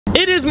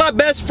It is my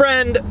best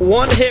friend,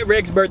 One Hit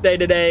Rick's birthday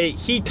today.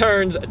 He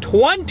turns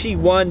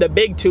 21, the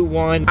big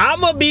 2-1. I'm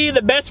gonna be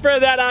the best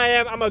friend that I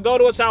am. I'm gonna go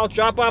to his house,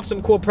 drop off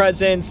some cool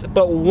presents,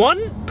 but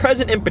one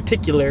present in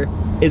particular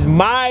is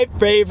my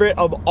favorite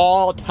of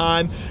all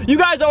time. You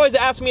guys always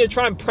ask me to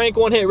try and prank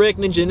One Hit Rick,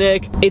 Ninja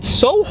Nick. It's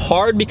so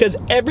hard because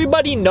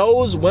everybody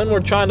knows when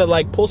we're trying to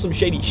like pull some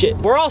shady shit.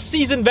 We're all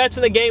seasoned vets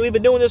in the game. We've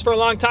been doing this for a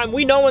long time.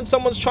 We know when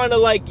someone's trying to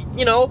like,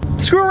 you know,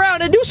 screw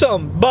around and do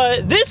something.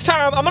 But this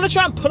time, I'm gonna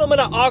try and put him in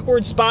an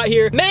awkward spot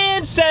here.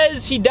 Man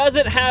says he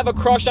doesn't have a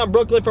crush on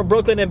Brooklyn from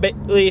Brooklyn and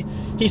Bailey.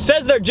 He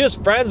says they're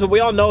just friends, but we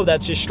all know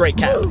that's just straight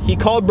cap. He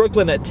called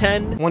Brooklyn a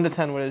 10. 1 to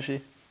 10, what is she?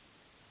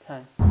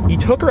 10. He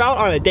took her out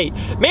on a date.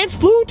 Mans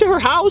flew to her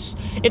house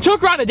and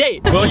took her on a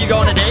date. Will you go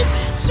on a date?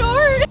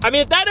 Sure. I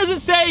mean, if that doesn't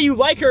say you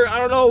like her, I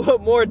don't know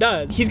what more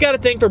does. He's got a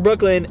thing for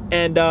Brooklyn,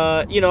 and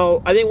you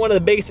know, I think one of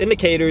the biggest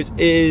indicators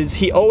is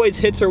he always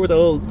hits her with a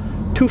little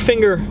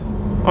 2-finger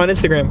on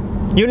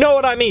Instagram. You know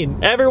what I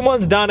mean.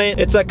 Everyone's done it.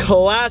 It's a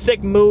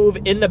classic move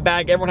in the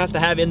bag. Everyone has to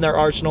have in their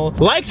arsenal.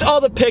 Likes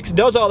all the pics,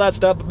 does all that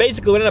stuff. But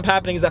basically what ended up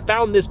happening is I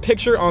found this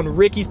picture on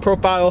Ricky's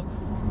profile,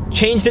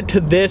 changed it to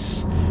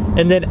this,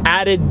 and then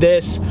added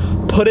this,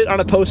 put it on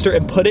a poster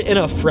and put it in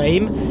a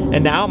frame.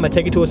 And now I'm gonna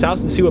take it to his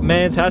house and see what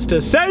Mans has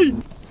to say.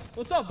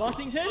 What's up,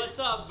 Bussington? What's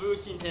up,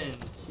 Boostington?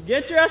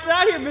 Get your ass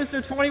out here,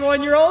 Mr.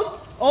 21-year-old.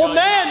 Old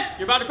man.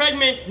 You're about to prank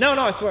me. No,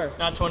 I swear.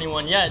 Not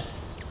 21 yet.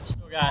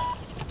 Still got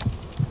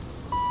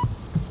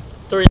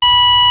 3.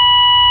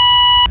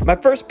 My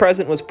first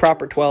present was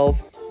Proper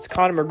 12. It's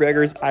Conor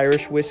McGregor's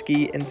Irish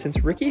whiskey, and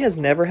since Ricky has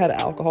never had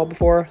alcohol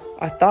before,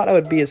 I thought I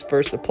would be his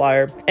first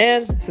supplier.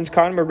 And since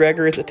Conor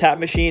McGregor is a tap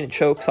machine and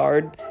chokes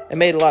hard, it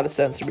made a lot of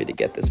sense for me to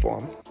get this for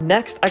him.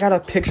 Next, I got a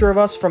picture of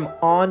us from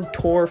on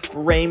tour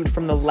framed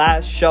from the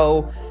last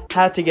show.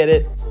 Had to get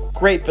it.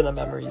 Great for the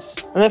memories.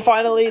 And then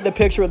finally, the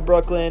picture with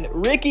Brooklyn.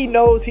 Ricky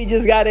knows he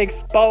just got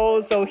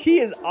exposed, so he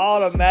is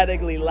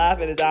automatically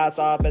laughing his ass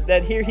off. But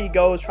then here he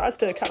goes, tries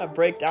to kind of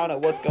break down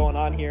at what's going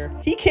on here.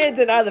 He can't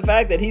deny the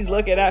fact that he's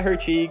looking at her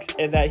cheeks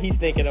and that he's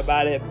thinking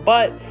about it,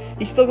 but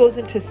he still goes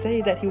in to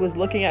say that he was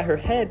looking at her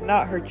head,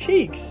 not her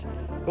cheeks.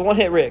 But One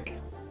Hit Rick,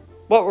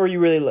 what were you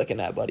really looking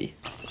at, buddy?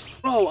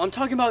 Bro, I'm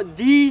talking about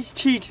these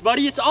cheeks,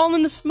 buddy. It's all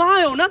in the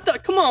smile, not the...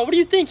 Come on, what are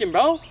you thinking,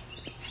 bro?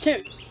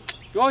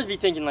 You always be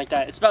thinking like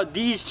that. It's about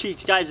these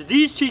cheeks, guys.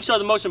 These cheeks are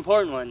the most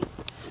important ones.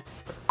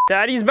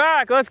 Daddy's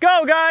back. Let's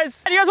go,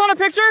 guys. You guys want a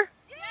picture?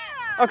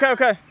 Yeah.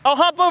 Okay. I'll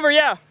hop over,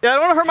 yeah. Yeah, I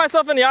don't want to hurt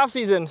myself in the off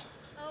season.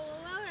 Oh, well,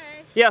 all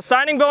right. Yeah,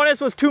 signing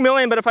bonus was $2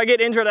 million, but if I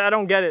get injured, I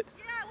don't get it.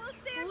 Yeah, we'll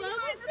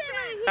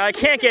stand I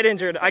can't get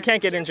injured. I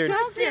can't get injured.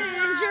 Don't get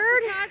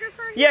injured.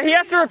 Yeah, he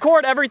has to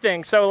record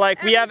everything. So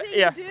like we have,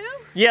 yeah.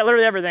 Yeah,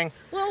 literally everything.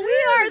 Well,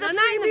 we are the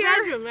not in the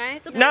bedroom,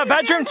 right? No,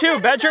 bedroom too.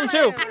 Bedroom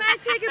too. Can I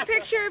take a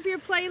picture of your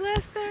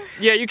playlist there?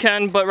 Yeah, you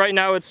can, but right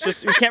now it's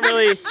just we can't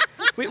really.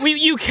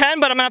 You can,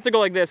 but I'm gonna have to go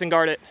like this and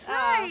guard it.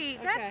 Right,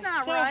 that's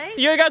not right.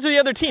 You guys are the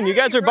other team. You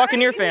guys are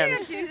Buccaneer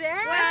fans. Do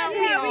that.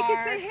 Well, yeah, we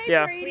could say, hey,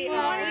 yeah. Brady, we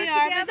are,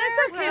 but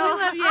that's okay. We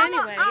love you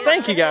anyway.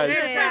 Thank you guys.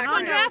 Yeah,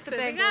 we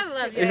gotta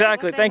love you.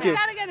 Exactly. Thank you. We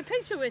gotta get a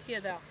picture with you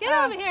though. Get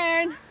over here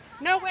and.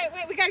 No, wait,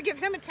 we gotta give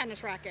him a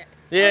tennis racket.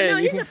 Yeah, no,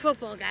 he's a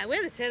football guy.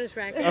 We're the tennis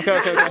racket.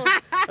 Okay.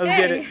 Let's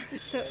get it.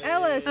 So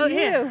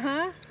LSU,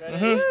 huh?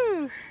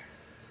 Mm-hmm.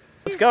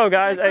 Let's go,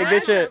 guys. Hey,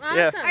 good shit. Awesome.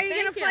 Yeah. Are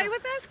you gonna play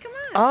with us? Come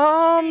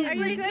on. Are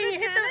you good at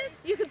tennis?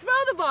 You can throw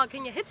the ball.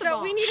 Can you hit the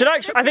ball? Should I?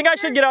 I think I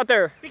should get out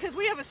there. Because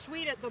we have a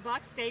suite at the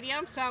Buck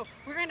Stadium, so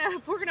we're gonna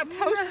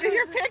post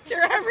your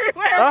picture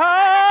everywhere.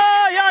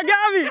 Oh, y'all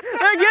got me.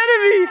 They're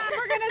getting me.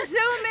 We're gonna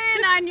zoom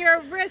in on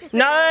your wrist.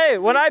 No, hey,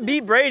 when I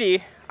beat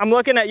Brady, I'm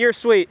looking at your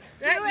suite.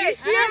 Do it.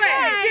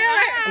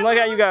 I'm looking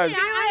at you guys.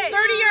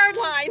 30-yard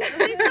line.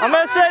 I'm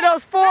gonna say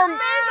those 4. I'm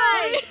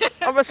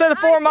gonna say the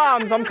 4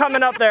 moms. I'm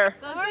coming up there.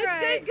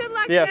 Good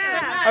luck. Yeah.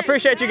 I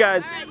appreciate you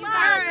guys.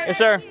 Yes,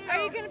 sir. Are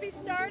you gonna be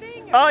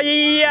starting? Oh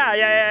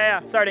yeah.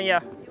 Starting,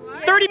 yeah.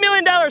 $30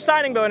 million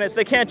signing bonus.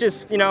 They can't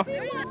just, you know.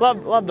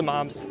 Love the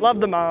moms.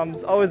 Love the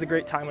moms. Always a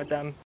great time with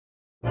them.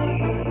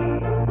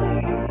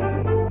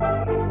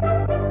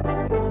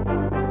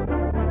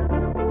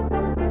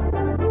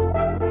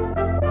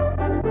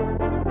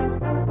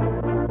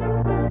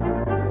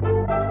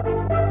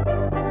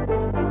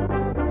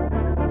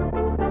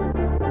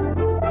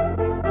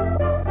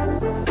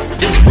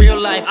 Real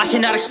life, I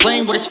cannot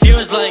explain what it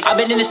feels like. I've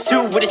been in this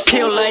too with its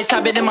tail lights.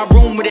 I've been in my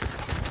room with it.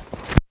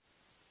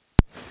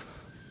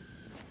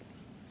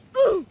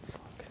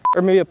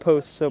 Or maybe a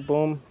post, so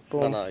boom.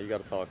 No, you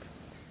gotta talk.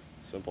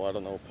 Simple, I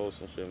don't know what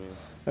post and shit means.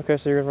 Okay,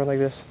 so you're gonna run like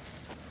this.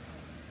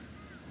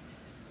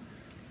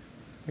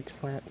 Like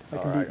slant.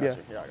 Like Alright, yeah.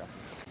 Yeah, I got you.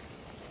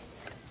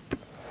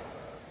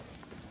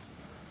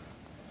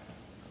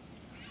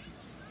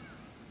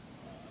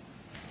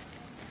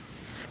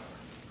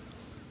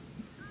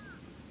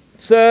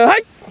 So, hi!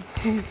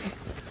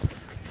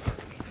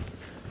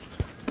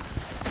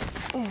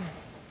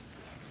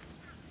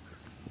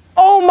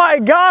 Oh my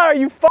god, are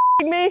you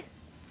f***ing me?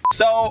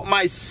 So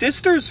my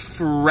sister's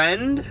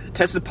friend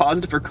tested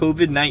positive for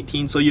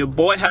COVID-19, so your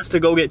boy has to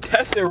go get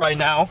tested right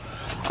now.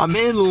 I'm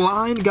in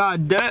line,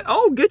 goddamn.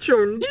 Oh, get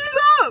your knees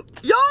up,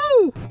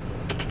 yo.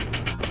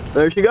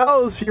 There she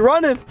goes, she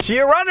running. She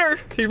a runner.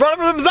 She's running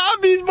from them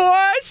zombies,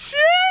 boy, shit.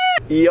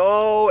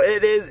 Yo,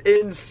 it is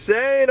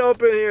insane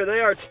up in here.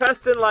 They are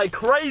testing like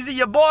crazy.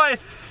 Your boy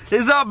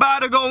is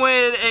about to go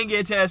in and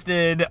get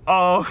tested.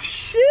 Oh,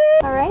 shit.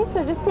 All right,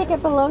 so just take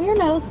it below your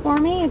nose for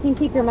me. You can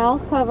keep your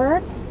mouth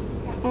covered.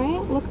 All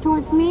right, look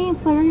towards me and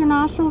flare your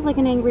nostrils like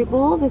an angry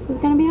bull. This is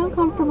gonna be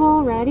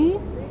uncomfortable. Ready?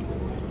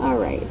 All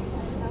right,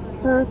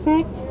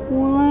 perfect.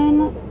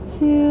 1,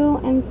 2,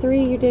 and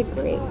 3, you did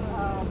great.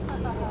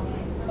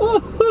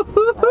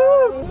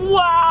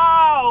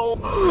 Wow!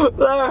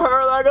 That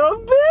hurt like a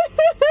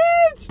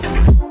bitch!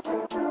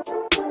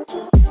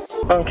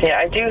 Okay,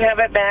 I do have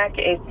it back.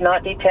 It's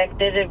not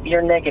detected if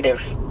you're negative.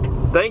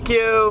 Thank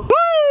you. Woo!